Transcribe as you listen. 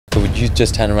you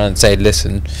just turn around and say,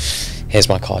 listen, here's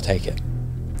my car, take it?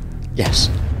 Yes,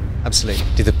 absolutely.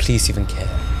 Do the police even care?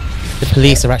 The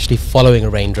police are actually following a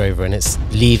Range Rover and it's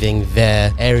leaving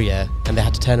their area, and they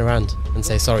had to turn around and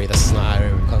say, sorry, this is not our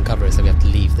area, we can't cover it, so we have to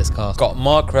leave this car. Got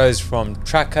Mark Rose from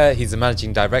Tracker. He's the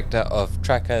managing director of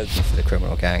Tracker. For the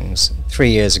criminal gangs. 3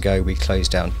 years ago, we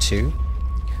closed down 2.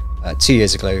 2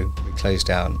 years ago, we closed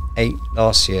down 8.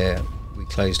 Last year, we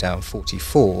closed down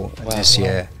 44. And this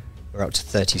year, we're up to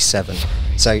 37.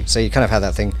 So you kind of have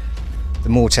that thing, the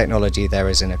more technology there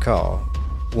is in a car,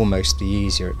 almost the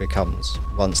easier it becomes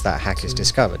once that hack is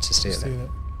discovered to steal it.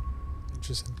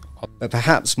 Interesting. But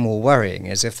perhaps more worrying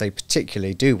is if they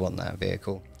particularly do want that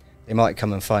vehicle, they might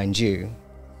come and find you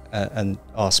and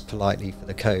ask politely for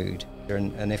the code.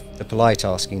 And if the polite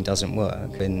asking doesn't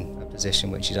work, in a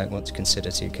position which you don't want to consider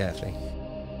too carefully.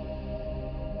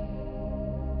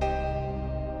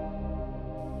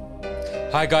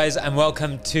 Hi guys, and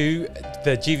welcome to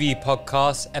the GVE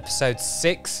Podcast, episode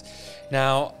 6.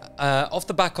 Now, off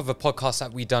the back of a podcast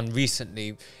that we done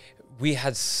recently, we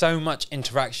had so much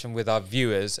interaction with our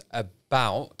viewers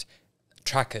about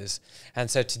trackers. And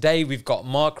so today we've got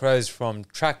Mark Rose from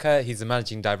Tracker. He's the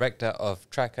managing director of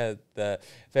Tracker, the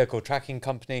vehicle tracking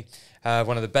company,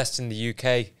 one of the best in the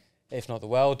UK, if not the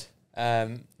world.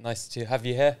 Nice to have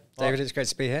you here, Mark. David, it's great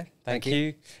to be here. Thank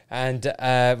you. And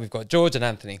we've got George and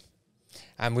Anthony.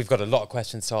 And we've got a lot of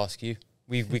questions to ask you.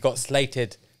 We got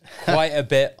slated quite a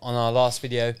bit on our last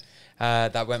video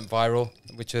that went viral,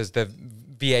 which was the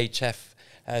VHF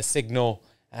signal.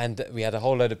 And we had a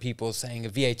whole load of people saying a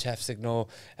VHF signal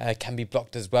can be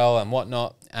blocked as well and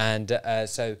whatnot. And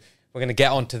so we're going to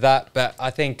get onto that. But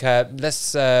I think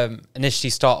let's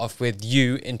initially start off with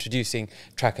you introducing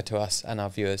Tracker to us and our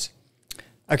viewers.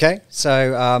 Okay,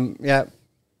 so yeah,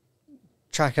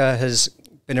 Tracker has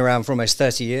been around for almost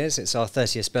 30 years. It's our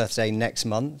 30th birthday next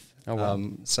month. Oh, wow.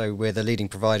 So we're the leading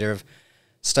provider of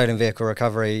stolen vehicle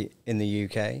recovery in the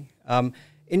UK.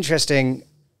 Interesting,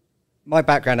 my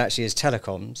background actually is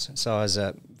telecoms. So I was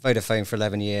at Vodafone for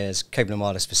 11 years, Cable and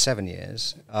Wireless for 7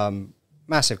 years.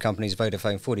 Massive companies,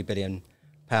 Vodafone, £40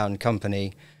 billion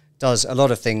company, does a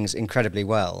lot of things incredibly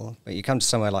well. But you come to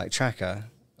somewhere like Tracker,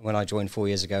 when I joined 4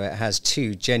 years ago, it has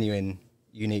 2 genuine,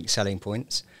 unique selling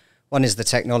points. One is the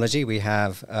technology. We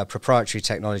have a proprietary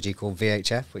technology called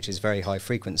VHF, which is very high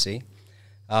frequency.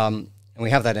 And we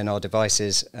have that in our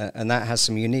devices, and that has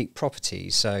some unique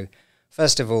properties. So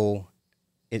first of all,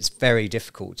 it's very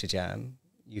difficult to jam.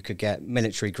 You could get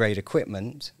military-grade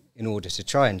equipment in order to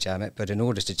try and jam it, but in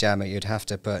order to jam it, you'd have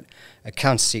to put a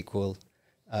counter-sequence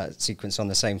on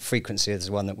the same frequency as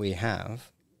the one that we have,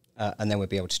 and then we'd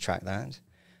be able to track that.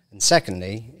 And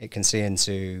secondly, it can see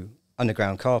into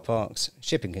underground car parks,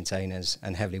 shipping containers,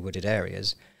 and heavily wooded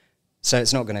areas. So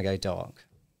it's not going to go dark.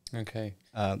 Okay.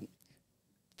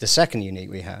 The second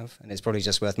unique we have, and it's probably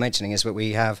just worth mentioning, is that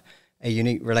we have a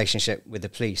unique relationship with the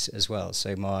police as well.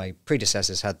 So my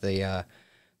predecessors had the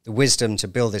wisdom to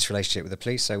build this relationship with the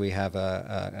police. So we have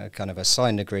a kind of a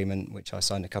signed agreement, which I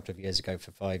signed a couple of years ago for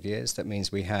 5 years. That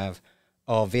means we have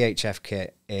our VHF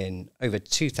kit in over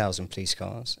 2,000 police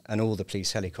cars and all the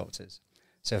police helicopters.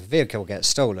 So if a vehicle gets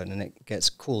stolen and it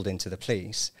gets called into the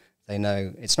police, they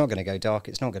know it's not going to go dark,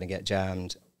 it's not going to get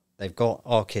jammed. They've got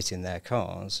our kit in their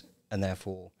cars, and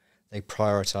therefore they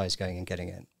prioritise going and getting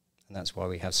it. And that's why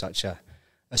we have such a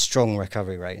strong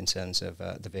recovery rate in terms of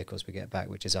the vehicles we get back,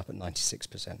 which is up at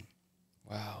 96%.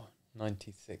 Wow,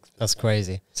 96%. That's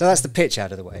crazy. So that's the pitch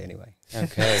out of the way anyway.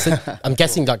 Okay. So I'm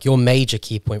guessing like your major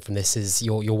key point from this is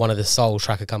you're one of the sole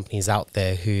tracker companies out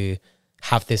there who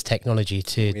have this technology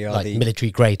to like military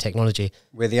grade technology.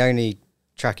 We're the only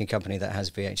tracking company that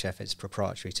has VHF. It's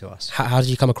proprietary to us. How did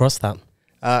you come across that?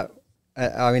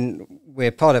 I mean,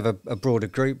 we're part of a broader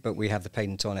group, but we have the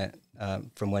patent on it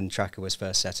from when Tracker was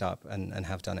first set up and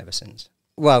have done ever since.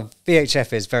 Well,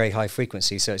 VHF is very high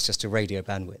frequency, so it's just a radio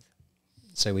bandwidth.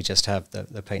 So we just have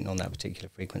the patent on that particular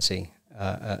frequency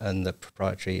and the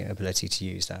proprietary ability to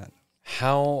use that.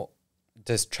 How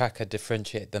does Tracker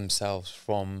differentiate themselves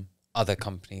from other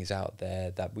companies out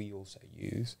there that we also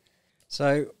use?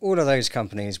 So all of those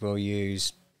companies will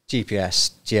use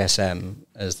GPS, GSM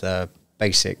as the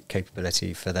basic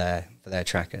capability for their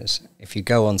trackers. If you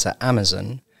go onto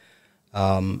Amazon,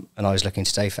 and I was looking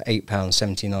today for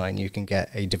 £8.79, you can get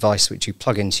a device which you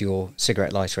plug into your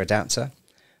cigarette lighter adapter,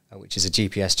 which is a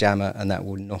GPS jammer, and that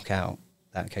will knock out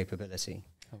that capability.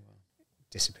 Oh, wow.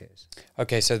 Disappears.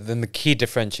 Okay, so then the key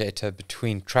differentiator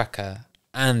between Tracker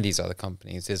and these other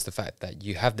companies is the fact that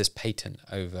you have this patent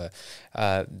over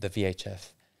the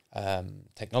VHF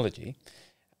technology,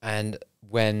 and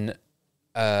when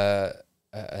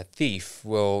a thief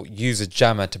will use a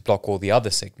jammer to block all the other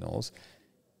signals,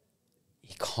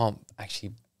 he can't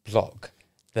actually block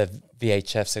the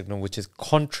VHF signal, which is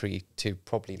contrary to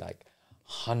probably like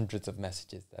hundreds of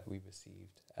messages that we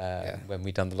received when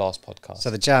we done the last podcast. So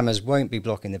the jammers won't be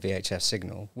blocking the VHF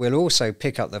signal. We'll also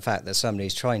pick up the fact that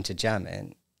somebody's trying to jam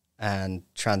it and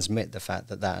transmit the fact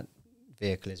that that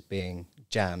vehicle is being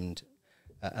jammed,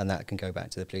 and that can go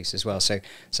back to the police as well. So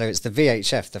it's the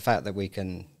VHF, the fact that we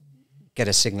can get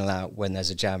a signal out when there's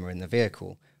a jammer in the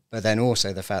vehicle, but then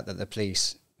also the fact that the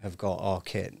police have got our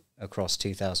kit across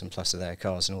 2,000 plus of their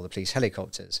cars and all the police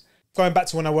helicopters. Going back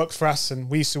to when I worked for Aston,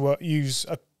 we used to use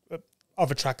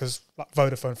other trackers, like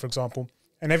Vodafone, for example.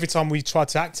 And every time we tried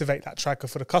to activate that tracker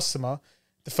for the customer,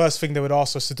 the first thing they would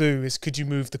ask us to do is, could you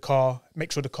move the car,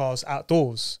 make sure the car's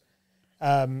outdoors,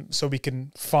 so we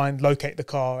can locate the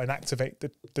car and activate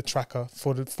the tracker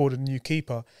for the new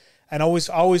keeper. And I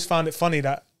always found it funny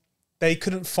that they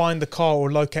couldn't find the car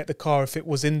or locate the car if it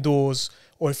was indoors,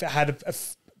 or if it had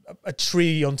a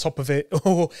tree on top of it,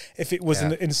 or if it was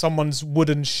in someone's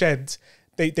wooden shed,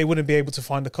 they wouldn't be able to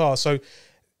find the car. So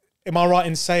am I right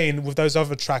in saying with those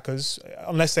other trackers,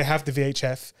 unless they have the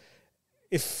VHF,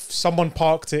 if someone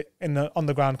parked it in the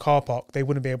underground car park, they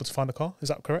wouldn't be able to find the car? Is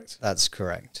that correct? That's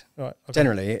correct. Right. Okay.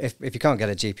 Generally, if you can't get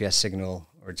a GPS signal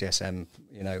or a GSM,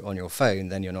 on your phone,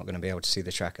 then you're not going to be able to see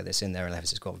the tracker that's in there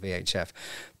unless it's got VHF.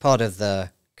 Part of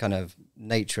the kind of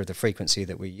nature of the frequency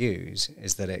that we use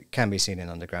is that it can be seen in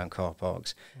underground car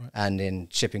parks and in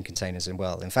shipping containers as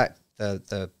well. In fact,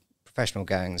 the professional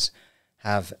gangs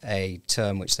have a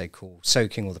term which they call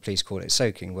soaking, or the police call it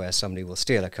soaking, where somebody will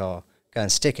steal a car, go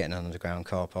and stick it in an underground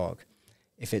car park.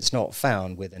 If it's not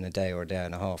found within a day or a day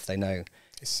and a half, they know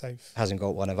it's safe, hasn't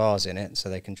got one of ours in it, so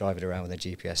they can drive it around with a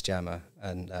GPS jammer,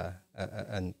 and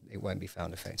it won't be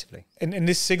found effectively. In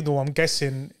this signal, I'm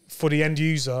guessing for the end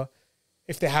user,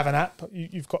 if they have an app,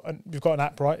 you've got an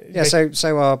app, right? Yeah.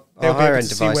 So our higher end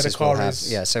devices will have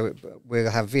is. So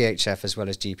we'll have VHF as well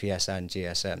as GPS and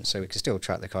GSM, so we can still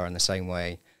track the car in the same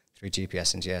way through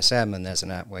GPS and GSM, and there's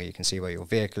an app where you can see where your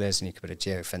vehicle is and you can put a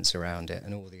geofence around it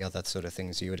and all the other sort of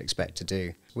things you would expect to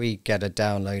do. We get a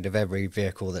download of every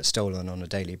vehicle that's stolen on a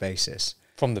daily basis.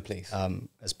 From the police?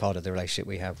 As part of the relationship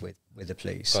we have with the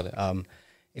police. Got it.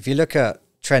 If you look at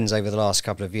trends over the last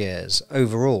couple of years,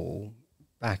 overall,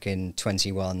 back in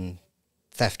 21,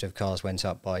 theft of cars went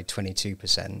up by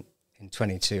 22%. In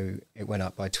 22, it went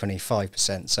up by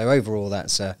 25%. So overall,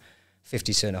 that's a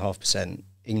 52.5%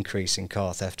 increase in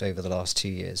car theft over the last 2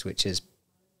 years, which is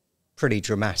pretty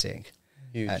dramatic.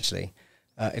 Huge. Actually.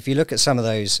 If you look at some of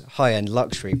those high-end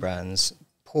luxury brands,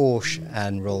 Porsche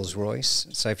and Rolls-Royce,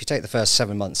 so if you take the first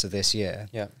 7 months of this year,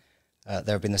 there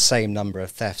have been the same number of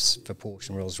thefts for Porsche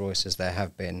and Rolls-Royce as there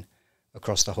have been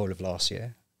across the whole of last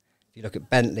year. If you look at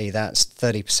Bentley, that's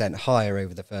 30% higher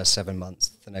over the first 7 months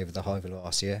than over the whole of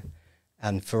last year.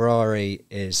 And Ferrari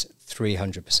is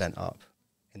 300% up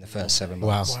in the first 7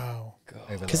 months. Wow.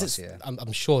 Over the last year.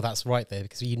 I'm sure that's right there,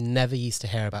 because you never used to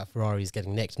hear about Ferraris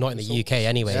getting nicked, not in the UK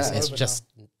anyways. Yeah. It's just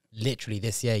literally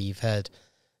this year you've heard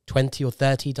 20 or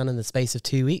 30 done in the space of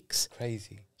 2 weeks.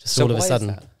 Crazy. Just all of a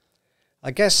sudden.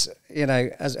 I guess,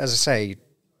 as I say,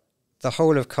 the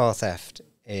whole of car theft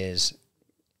is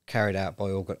carried out by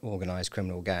organised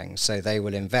criminal gangs. So they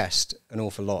will invest an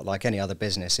awful lot, like any other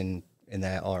business, in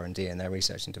their R&D and their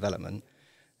research and development.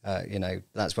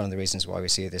 That's one of the reasons why we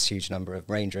see this huge number of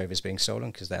Range Rovers being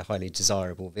stolen, because they're highly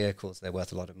desirable vehicles. They're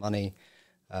worth a lot of money.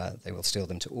 They will steal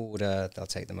them to order. They'll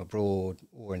take them abroad,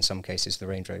 or in some cases, the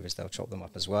Range Rovers, they'll chop them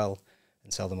up as well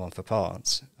and sell them on for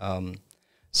parts.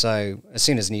 So as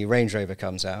soon as a new Range Rover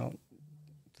comes out,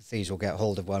 the thieves will get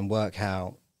hold of one, work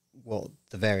out what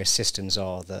the various systems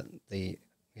are that the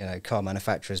car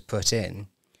manufacturers put in,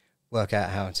 work out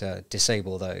how to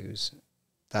disable those.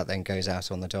 That then goes out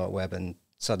on the dark web, and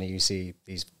suddenly you see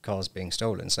these cars being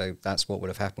stolen. So that's what would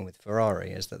have happened with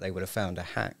Ferrari, is that they would have found a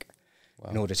hack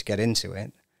in order to get into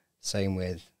it. Same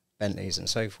with Bentleys and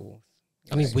so forth.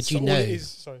 I mean, would you know?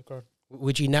 Sorry, go on.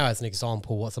 Would you know, as an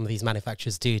example, what some of these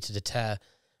manufacturers do to deter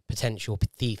potential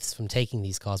thieves from taking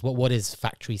these cars? What is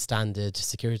factory standard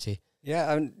security?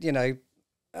 Yeah,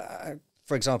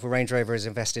 for example, Range Rover has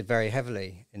invested very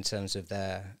heavily in terms of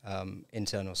their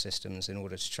internal systems in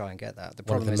order to try and get that. The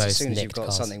problem is, as soon as you've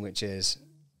got something which is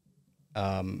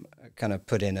kind of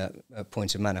put in a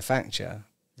point of manufacture,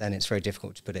 then it's very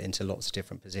difficult to put it into lots of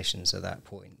different positions at that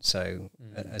point. So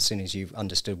as soon as you've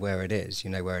understood where it is, you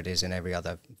know where it is in every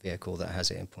other vehicle that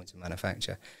has it in point of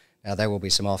manufacture. Now, there will be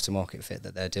some aftermarket fit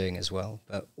that they're doing as well,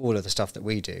 but all of the stuff that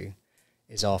we do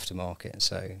is aftermarket.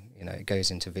 So, it goes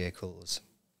into vehicles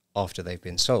after they've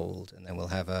been sold, and then we'll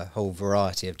have a whole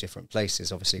variety of different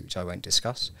places, obviously, which I won't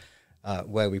discuss,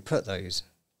 where we put those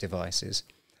devices,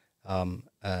 and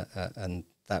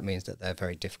that means that they're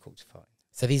very difficult to find.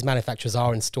 So these manufacturers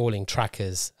are installing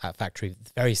trackers at factory,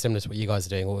 very similar to what you guys are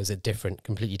doing, or is it different,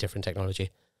 completely different technology?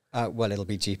 Well, it'll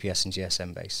be GPS and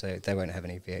GSM based, so they won't have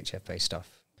any VHF based stuff.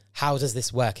 How does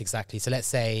this work exactly? So let's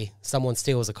say someone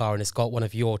steals a car and it's got one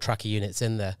of your tracker units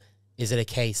in there. Is it a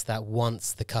case that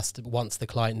once the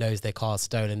client knows their car's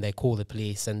stolen, they call the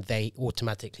police and they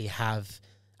automatically have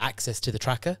access to the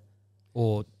tracker,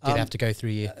 or do they have to go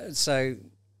through you? So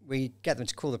we get them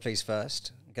to call the police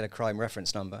first, get a crime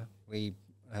reference number. We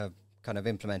have kind of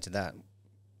implemented that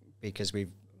because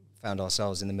we've found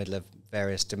ourselves in the middle of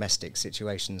various domestic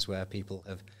situations where people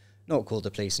have not called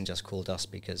the police and just called us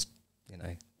because, you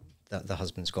know, the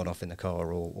husband's gone off in the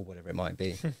car or whatever it might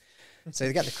be. So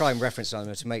they get the crime reference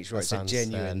number to make sure it's a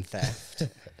genuine theft.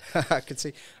 I can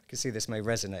see this may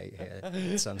resonate here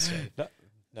at some stage.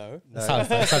 No. Sounds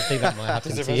like something that might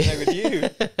happen Does to it you. resonate with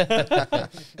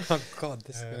you? Oh God,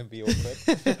 this is going to be awkward.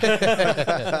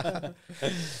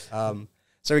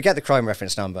 So we get the crime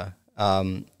reference number.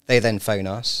 They then phone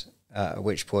us, at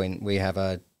which point we have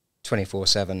a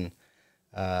 24/7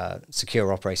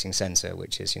 secure operating centre,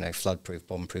 which is, you know, flood-proof,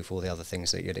 bomb-proof, all the other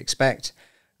things that you'd expect.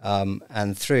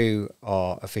 And through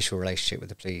our official relationship with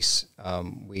the police,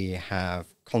 we have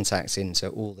contacts into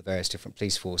all the various different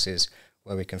police forces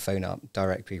where we can phone up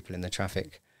direct people in the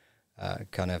traffic, in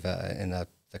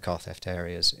the car theft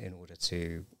areas in order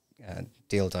to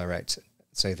deal direct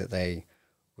so that they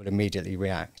will immediately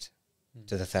react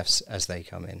to the thefts as they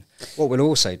come in. What we'll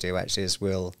also do actually is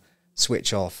we'll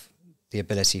switch off the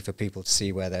ability for people to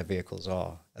see where their vehicles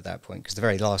are at that point, because the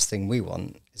very last thing we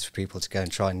want is for people to go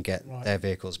and try and get their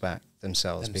vehicles back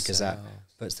themselves, because that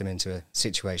puts them into a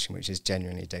situation which is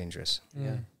genuinely dangerous.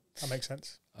 Yeah, that makes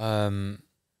sense.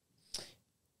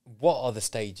 What are the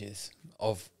stages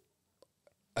of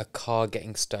a car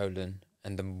getting stolen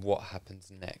and then what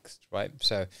happens next, right?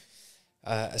 So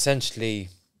essentially,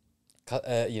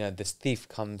 this thief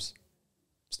comes,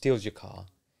 steals your car.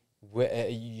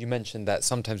 You mentioned that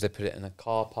sometimes they put it in a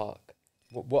car park.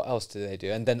 What else do they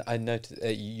do? And then I noticed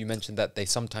you mentioned that they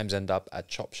sometimes end up at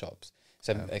chop shops.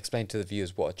 So explain to the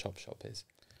viewers what a chop shop is.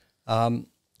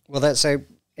 So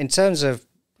in terms of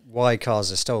why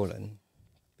cars are stolen,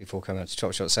 before coming on to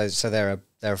chop shops, so there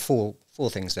are four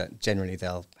things that generally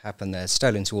they'll happen. They're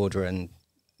stolen to order and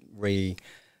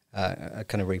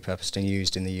kind of repurposed and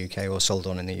used in the UK or sold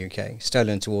on in the UK.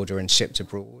 Stolen to order and shipped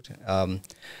abroad.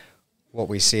 What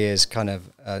we see is kind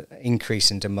of an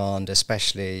increase in demand,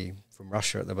 especially from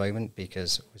Russia at the moment,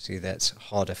 because obviously that's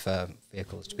harder for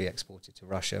vehicles to be exported to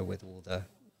Russia with all the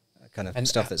kind of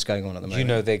stuff that's going on at the moment. You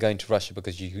know they're going to Russia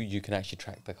because you can actually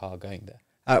track the car going there.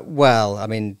 Well, I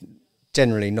mean,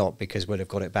 generally not, because we'll have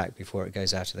got it back before it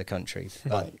goes out of the country.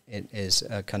 But it is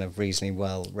kind of reasonably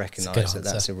well recognised that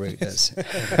that's a route that's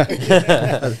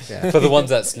for the ones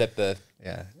that slip the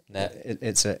net.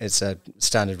 It's a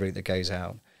standard route that goes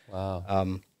out.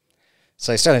 Wow.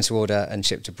 So stolen to order and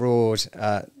shipped abroad.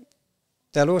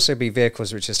 There'll also be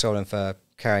vehicles which are stolen for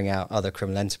carrying out other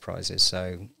criminal enterprises.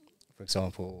 So, for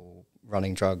example,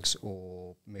 running drugs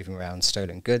or moving around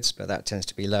stolen goods, but that tends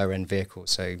to be lower end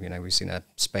vehicles. So, you know, we've seen a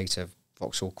spate of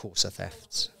Vauxhall Corsa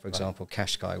thefts. For example,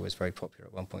 Qashqai was very popular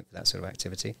at one point for that sort of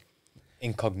activity.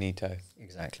 Incognito.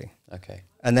 Exactly. Okay.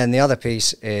 And then the other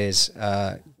piece is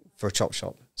for a chop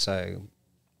shop. So,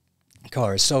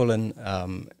 car is stolen,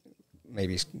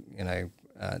 maybe, you know,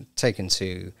 taken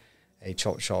to a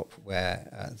chop shop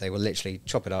where they will literally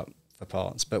chop it up for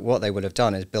parts. But what they would have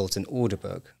done is built an order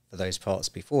book for those parts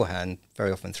beforehand,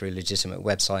 very often through legitimate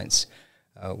websites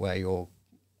where you're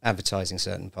advertising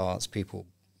certain parts. People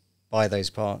buy those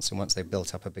parts, and once they've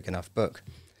built up a big enough book,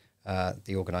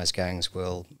 the organised gangs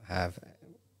will have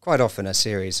quite often a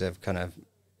series of kind of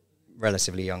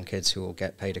relatively young kids who will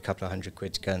get paid a couple of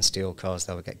 £100 to go and steal cars.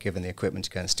 They'll get given the equipment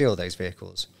to go and steal those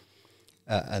vehicles,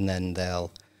 and then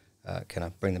they'll kind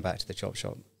of bring them back to the chop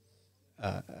shop,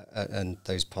 and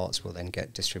those parts will then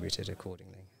get distributed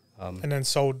accordingly. And then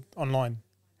sold online?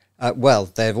 Well,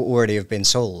 they've already have been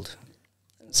sold.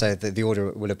 So the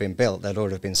order will have been built, that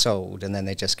order have been sold, and then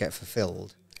they just get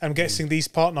fulfilled. I'm guessing these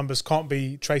part numbers can't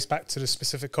be traced back to the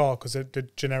specific car because they're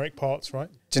generic parts, right?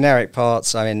 Generic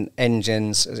parts, I mean,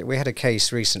 engines. We had a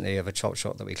case recently of a chop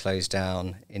shop that we closed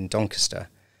down in Doncaster.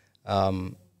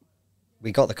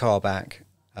 We got the car back,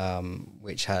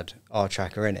 which had our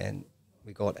tracker in it.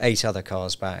 We got 8 other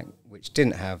cars back, which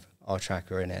didn't have our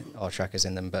trackers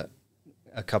in them, but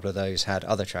a couple of those had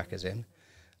other trackers in.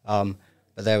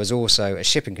 But there was also a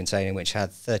shipping container which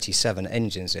had 37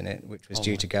 engines in it, which was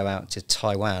due to go out to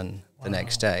Taiwan the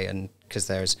next day. And because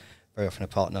there's very often a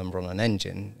part number on an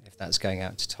engine, if that's going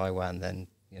out to Taiwan, then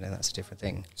that's a different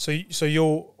thing. So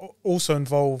you're also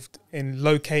involved in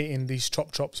locating these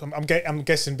chop chops. I'm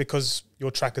guessing because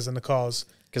your trackers in the cars,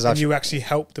 and you actually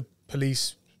help the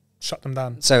police shut them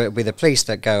down. So it'll be the police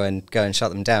that go and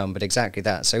shut them down, but exactly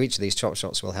that. So each of these chop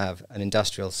shops will have an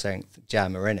industrial strength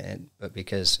jammer in it, but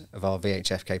because of our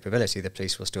VHF capability, the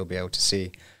police will still be able to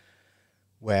see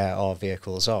where our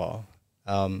vehicles are.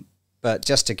 But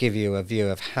just to give you a view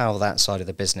of how that side of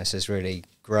the business has really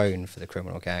grown for the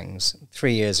criminal gangs,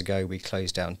 3 years ago we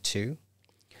closed down 2.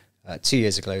 2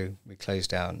 years ago we closed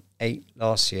down 8.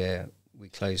 Last year we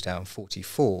closed down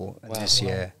 44, and this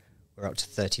year we're up to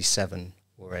 37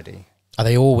 already. Are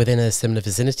they all within a similar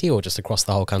vicinity or just across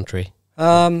the whole country?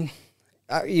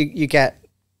 You get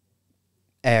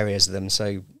areas of them.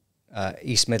 So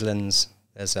East Midlands,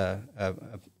 there's a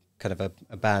kind of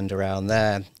a band around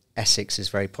there. Essex is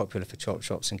very popular for chop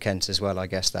shops, and Kent as well. I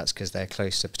guess that's because they're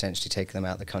close to potentially taking them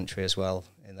out of the country as well,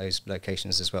 in those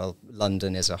locations as well.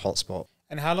 London is a hotspot.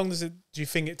 And how long do you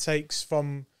think it takes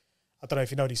from, I don't know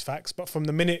if you know these facts, but from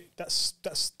the minute that's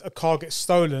a car gets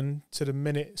stolen to the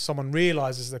minute someone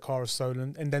realises the car is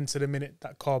stolen, and then to the minute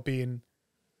that car being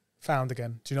found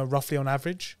again? Do you know roughly on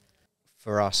average?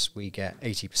 For us, we get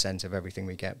 80% of everything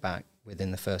we get back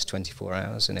within the first 24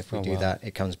 hours. And if we do that,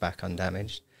 it comes back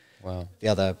undamaged. Wow. The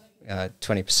other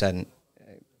 20%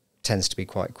 tends to be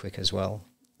quite quick as well.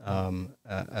 And,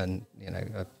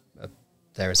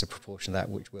 there is a proportion of that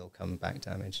which will come back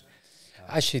damaged.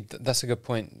 Actually, that's a good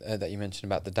point that you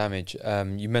mentioned about the damage.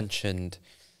 You mentioned,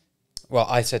 well,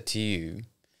 I said to you,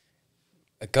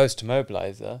 a ghost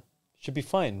immobilizer should be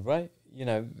fine, right?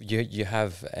 You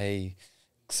have a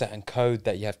certain code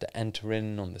that you have to enter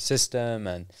in on the system,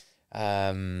 and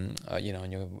on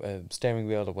your steering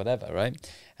wheel or whatever, right?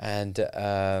 And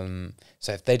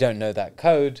so if they don't know that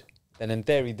code, then in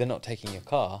theory they're not taking your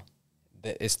car.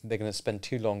 They're going to spend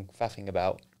too long faffing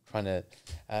about trying to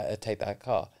take that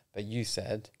car. But you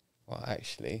said, well,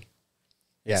 actually,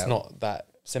 it's not that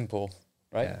simple,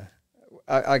 right? Yeah.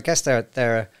 I guess there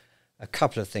are a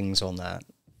couple of things on that.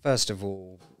 First of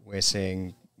all, we're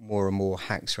seeing more and more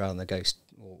hacks around the ghost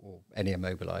or any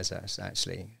immobilizers,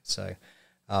 actually. So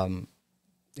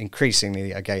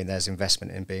increasingly, again, there's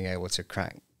investment in being able to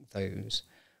crack those.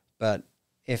 But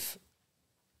if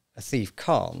a thief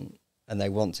can't, and they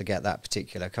want to get that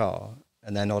particular car,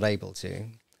 and they're not able to,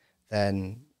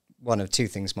 then one of two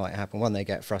things might happen. One, they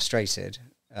get frustrated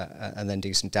and then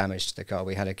do some damage to the car.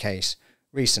 We had a case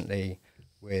recently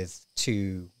with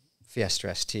 2 Fiesta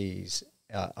STs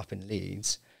up in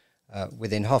Leeds,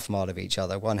 within half a mile of each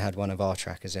other. One had one of our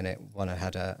trackers in it, one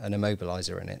had an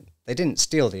immobilizer in it. They didn't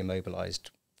steal the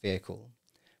immobilized vehicle,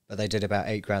 but they did about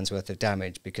 8 grand's worth of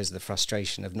damage because of the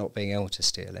frustration of not being able to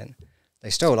steal it. They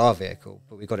stole our vehicle,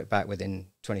 but we got it back within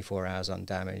 24 hours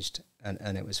undamaged,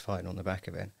 and it was fine on the back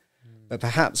of it. But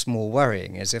perhaps more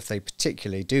worrying is if they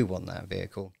particularly do want that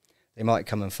vehicle, they might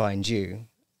come and find you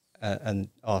and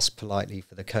ask politely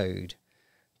for the code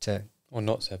to... Or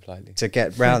not so politely. To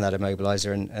get round that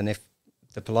immobilizer, and if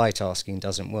the polite asking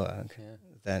doesn't work,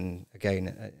 then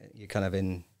again, you're kind of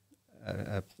in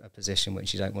a position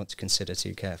which you don't want to consider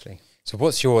too carefully. So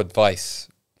what's your advice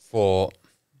for...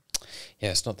 Yeah,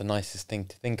 it's not the nicest thing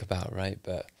to think about, right?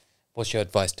 But what's your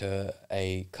advice to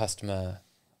a customer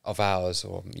of ours,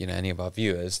 or any of our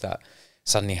viewers that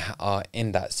suddenly are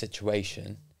in that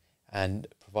situation, and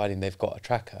providing they've got a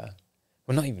tracker,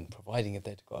 well, not even providing if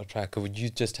they've got a tracker, would you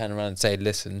just turn around and say,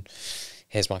 listen,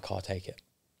 here's my car, take it?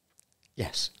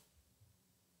 Yes.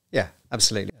 Yeah,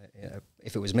 absolutely.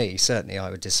 If it was me, certainly I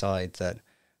would decide that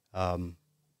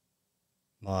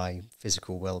my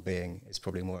physical well-being is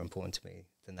probably more important to me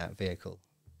than that vehicle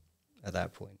at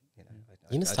that point.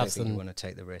 I don't think you want to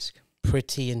take the risk.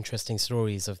 Pretty interesting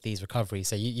stories of these recoveries.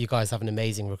 So you guys have an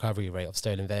amazing recovery rate of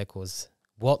stolen vehicles.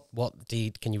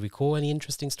 Can you recall any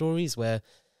interesting stories where,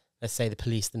 let's say, the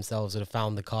police themselves would have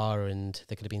found the car and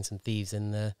there could have been some thieves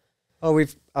in there? Oh, I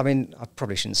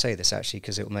probably shouldn't say this actually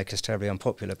because it will make us terribly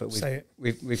unpopular, but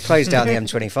we've closed down the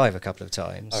M25 a couple of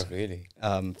times. Oh, really?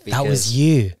 That was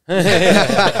you.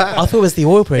 I thought it was the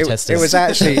oil protesters. It was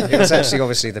actually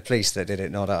obviously the police that did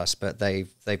it, not us. But they've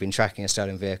been tracking a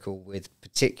stolen vehicle with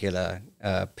particular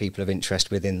people of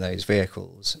interest within those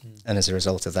vehicles, and as a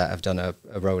result of that, have done a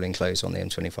rolling close on the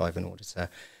M25 in order to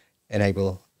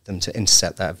enable them to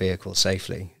intercept that vehicle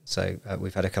safely. So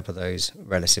we've had a couple of those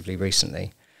relatively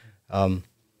recently.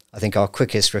 I think our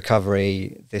quickest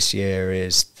recovery this year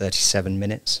is 37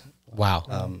 minutes. Wow.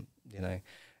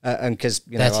 And because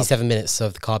 37 minutes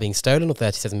of the car being stolen, or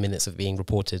 37 minutes of being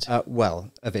reported?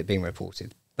 Of it being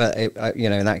reported. But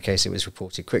in that case, it was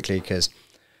reported quickly because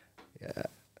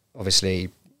obviously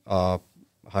our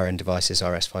higher-end devices,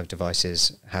 our S5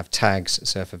 devices, have tags.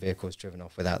 So if a vehicle is driven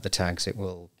off without the tags, it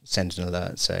will send an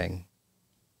alert saying,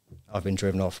 "I've been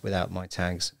driven off without my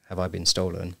tags. Have I been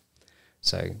stolen?"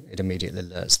 So it immediately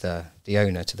alerts the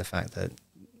owner to the fact that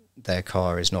their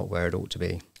car is not where it ought to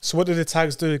be. So what do the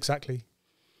tags do exactly?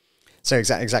 So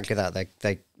exactly that.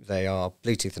 They are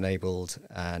Bluetooth enabled,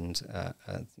 and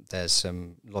there's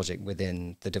some logic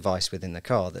within the device within the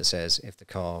car that says if the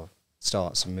car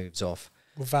starts and moves off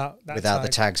without the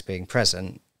tags being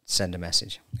present, send a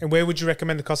message. And where would you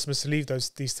recommend the customers to leave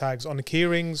these tags? On the key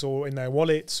rings or in their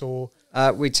wallets, or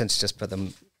We tend to just put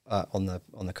them on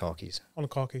the car keys. on the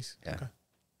car keys? Yeah. Okay.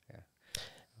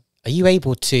 Are you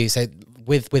able to, so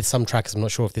with some trackers, I'm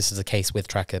not sure if this is the case with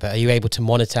Tracker, but are you able to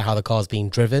monitor how the car's being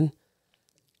driven?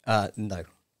 No.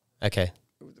 Okay.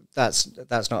 That's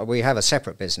not. We have a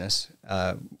separate business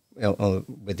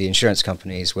with the insurance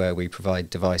companies where we provide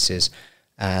devices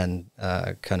and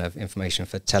kind of information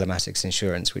for telematics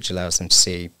insurance, which allows them to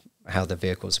see how the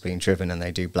vehicles are being driven, and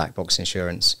they do black box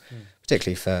insurance,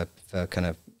 particularly for kind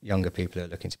of younger people who are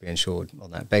looking to be insured on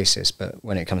that basis. But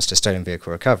when it comes to stolen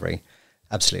vehicle recovery,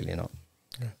 absolutely not.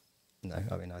 Yeah. No,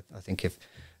 I mean, I think if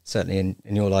certainly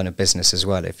in your line of business as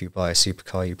well, if you buy a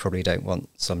supercar, you probably don't want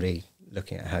somebody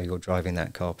looking at how you're driving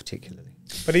that car particularly.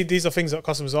 But these are things that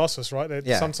customers ask us, right?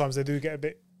 Sometimes they do get a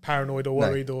bit paranoid or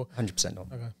worried. No, or 100% not.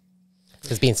 Okay.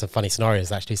 There's been some funny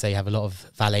scenarios, actually. So you have a lot of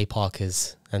valet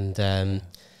parkers, and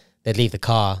they'd leave the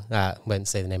car at, won't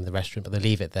say the name of the restaurant, but they'll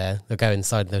leave it there. They'll go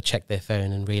inside and they'll check their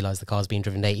phone and realise the car's being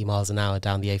driven 80 miles an hour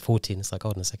down the A40. And it's like,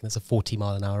 hold on a second, it's a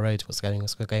 40-mile-an-hour road. What's going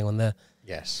on there?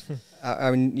 Yes.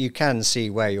 I mean, you can see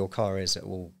where your car is at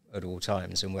all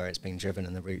times and where it's being driven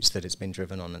and the routes that it's been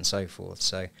driven on and so forth.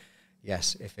 So,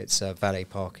 yes, if it's valet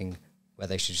parking where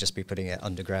they should just be putting it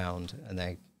underground and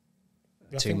they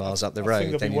 2 miles up the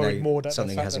road, then you know more that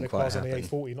something the hasn't the quite car's happened. on the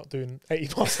A40, not doing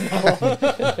 80 miles an hour.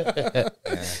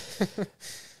 Yeah.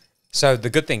 So the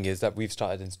good thing is that we've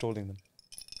started installing them,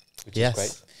 which Yes. is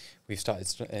great. We've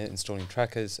started installing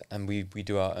trackers, and we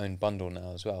do our own bundle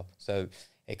now as well. So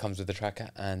it comes with the tracker,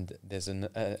 and there's an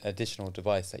additional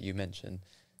device that you mentioned.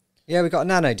 Yeah, we've got a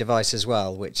nano device as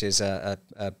well, which is a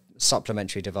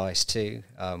supplementary device too,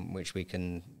 which we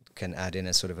can add in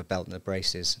as sort of a belt and the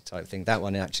braces type thing. That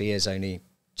one actually is only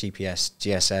GPS,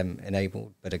 GSM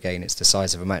enabled, but again, it's the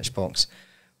size of a matchbox.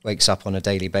 Wakes up on a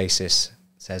daily basis,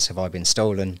 says, "Have I been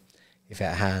stolen?" If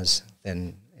it has,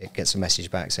 then it gets a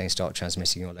message back saying start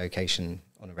transmitting your location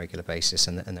on a regular basis,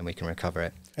 and then we can recover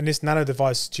it. And this nano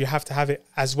device, do you have to have it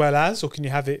as well as, or can you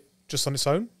have it just on its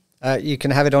own? You can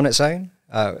have it on its own.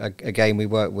 Again, we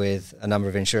work with a number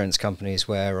of insurance companies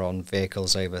where on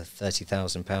vehicles over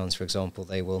 £30,000, for example,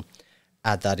 they will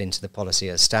add that into the policy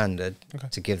as standard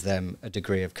to give them a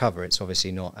degree of cover. It's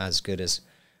obviously not as good as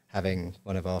having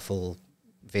one of our full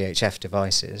VHF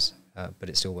devices, but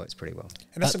it still works pretty well.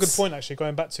 And that's a good point, actually,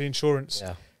 going back to insurance.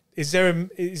 Yeah. Is there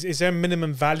a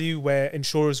minimum value where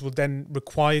insurers will then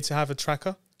require you to have a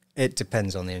tracker? It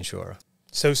depends on the insurer.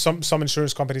 So some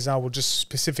insurance companies now will just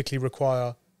specifically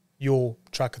require your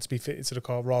tracker to be fitted to the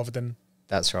car rather than...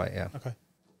 That's right, yeah. Okay.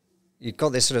 You've got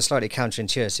this sort of slightly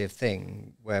counterintuitive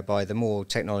thing whereby the more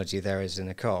technology there is in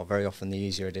a car, very often the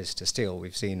easier it is to steal.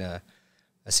 We've seen a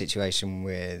situation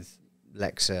with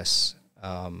Lexus,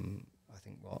 I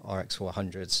think RX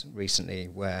 400s recently,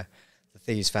 where the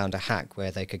thieves found a hack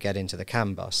where they could get into the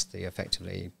CAN bus, the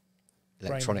effectively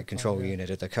electronic control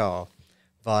unit of the car,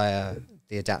 via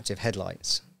the adaptive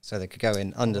headlights. So they could go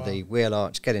in under the wheel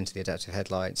arch, get into the adaptive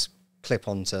headlights, clip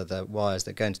onto the wires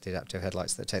that go into the adaptive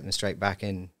headlights that take them straight back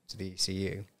into the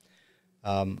ECU,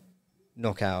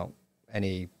 knock out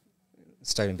any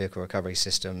stolen vehicle recovery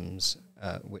systems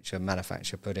which a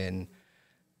manufacturer put in,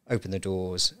 open the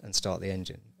doors and start the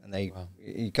engine. And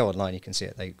you go online, you can see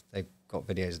it. They've got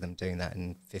videos of them doing that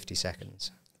in 50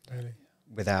 seconds, Really?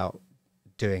 without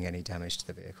doing any damage to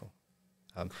the vehicle.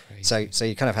 So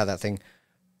you kind of have that thing.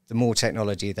 The more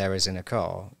technology there is in a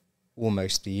car,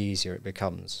 almost the easier it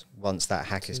becomes once that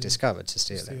hack is discovered to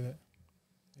steal it.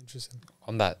 Interesting.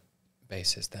 On that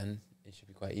basis, then, it should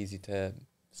be quite easy to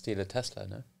steal a Tesla,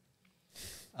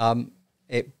 no?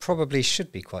 It probably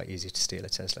should be quite easy to steal a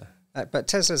Tesla. But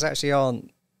Teslas actually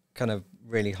aren't kind of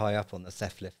really high up on the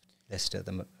theft list at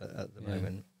the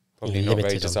moment. Probably not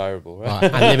very desirable, right?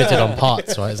 And limited on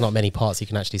parts, right? There's not many parts you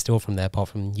can actually steal from there apart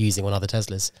from using on other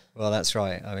Teslas. Well, that's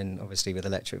right. I mean, obviously with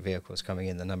electric vehicles coming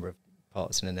in, the number of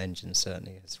parts in an engine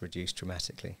certainly has reduced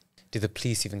dramatically. Do the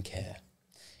police even care?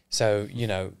 So, you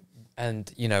know,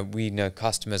 and, you know, we know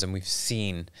customers, and we've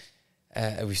seen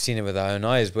it with our own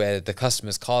eyes where the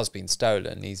customer's car's been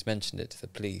stolen. He's mentioned it to the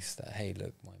police that, hey,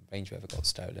 look, my Range Rover got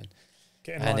stolen.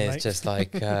 And it's just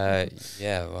like,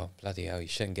 yeah, well, bloody hell, you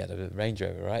shouldn't get a Range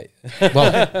Rover, right?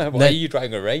 Well, Why are you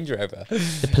driving a Range Rover?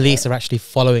 The police are actually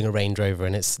following a Range Rover,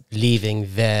 and it's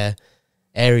leaving their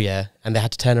area, and they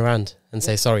had to turn around and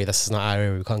say, sorry, this is not our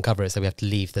area, we can't cover it, so we have to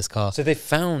leave this car. So they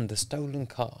found the stolen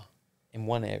car in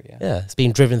one area. Yeah, it's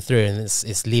being driven through, and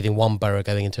it's leaving one borough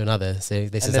going into another. So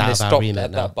this is out of our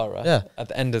remit now. That borough, yeah, at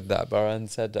the end of that borough, and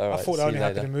said, all right, I thought that only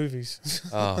happened in movies.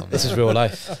 Oh, this is real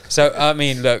life. So, I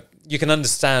mean, look, you can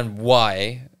understand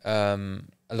why a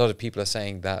lot of people are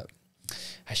saying that,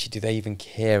 actually, do they even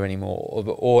care anymore?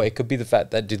 Or it could be the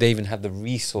fact that, do they even have the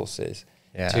resources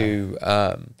to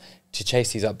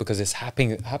chase these up, because it's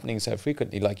happening so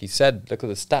frequently. Like you said, look at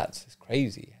the stats. It's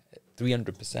crazy.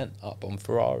 300% up on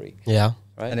Ferrari. Yeah.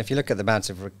 Right. And if you look at the amount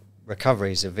of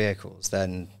recoveries of vehicles,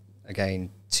 then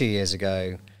again, 2 years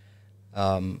ago,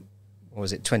 what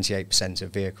was it, 28%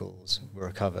 of vehicles were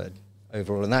recovered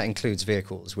overall, and that includes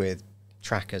vehicles with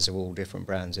trackers of all different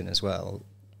brands in as well.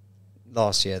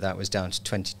 Last year, that was down to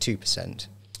 22%.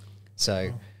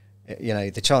 So, you know,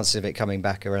 the chances of it coming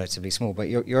back are relatively small, but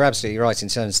you're absolutely right in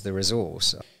terms of the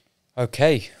resource.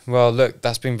 Okay. Well, look,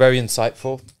 that's been very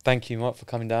insightful. Thank you, Mark, for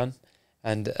coming down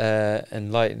and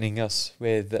enlightening us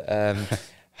with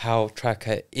how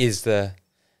Tracker is the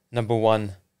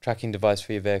 #1 tracking device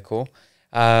for your vehicle.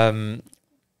 I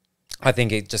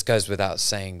think it just goes without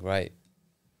saying, right?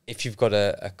 If you've got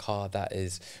a car that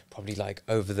is probably like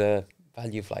over the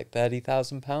value of like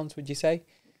 £30,000, would you say?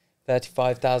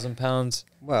 £35,000?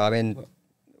 Well, I mean,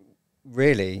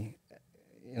 really,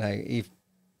 you know,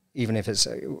 even if it's,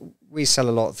 we sell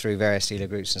a lot through various dealer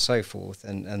groups and so forth,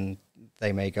 and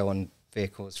they may go on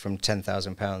vehicles from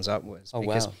 £10,000 upwards. Oh,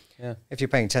 because wow. Yeah. if you're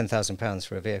paying £10,000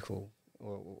 for a vehicle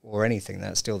or anything,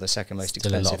 that's still the second most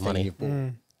Still a lot expensive of thing money. you've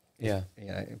bought. Yeah. You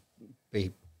know,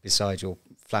 be beside your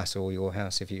flat or your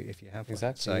house if you have one.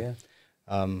 Exactly. So, Yeah.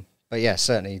 but yeah,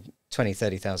 certainly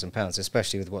 £20,000-30,000,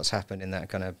 especially with what's happened in that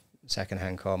kind of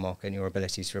second-hand car market and your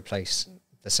ability to replace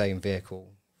the same vehicle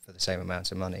for the same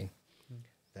amount of money,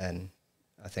 then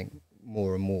I think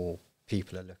more and more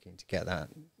people are looking to get that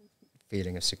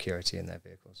feeling of security in their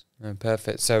vehicles. Oh,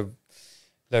 perfect. So,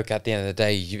 look, at the end of the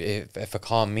day, if a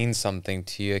car means something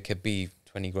to you, it could be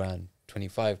 20 grand,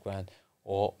 25 grand,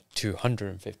 or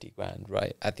 250 grand,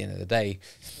 right? At the end of the day,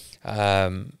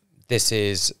 this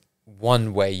is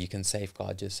one way you can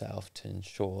safeguard yourself to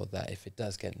ensure that if it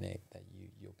does get nicked, that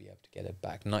you'll be able to get it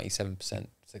back. 97%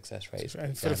 success rate.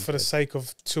 And for the sake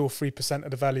of 2 or 3%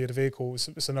 of the value of the vehicle,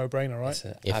 it's a no-brainer, right? It's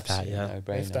an If absolute that, yeah.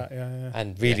 no-brainer. If that, yeah.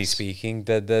 And really speaking,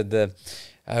 the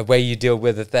way you deal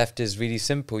with the theft is really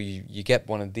simple. You get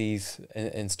one of these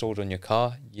installed on your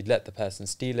car, you let the person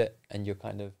steal it, and you're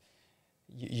kind of,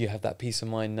 you have that peace of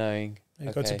mind knowing,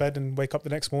 You go to bed and wake up the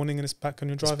next morning and it's back on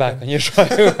your driveway. It's back on your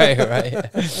driveway,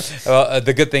 right? Well,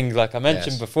 the good thing, like I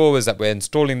mentioned before, was that we're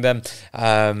installing them.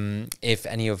 If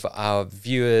any of our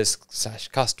viewers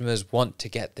 / customers want to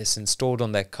get this installed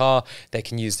on their car, they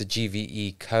can use the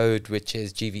GVE code, which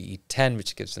is GVE10,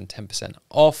 which gives them 10%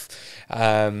 off.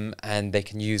 And they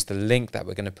can use the link that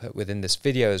we're going to put within this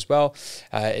video as well.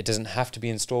 It doesn't have to be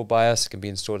installed by us. It can be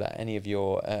installed at any of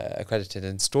your accredited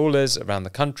installers around the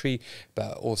country.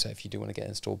 But also, if you do want to get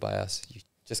installed by us, you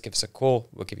just give us a call.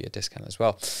 We'll give you a discount as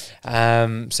well.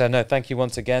 So no, thank you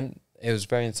once again. It was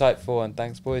very insightful, and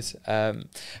thanks, boys.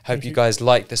 Hope you guys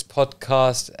like this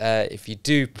podcast. If you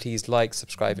do, please like,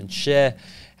 subscribe and share,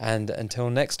 and until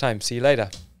next time, see you later.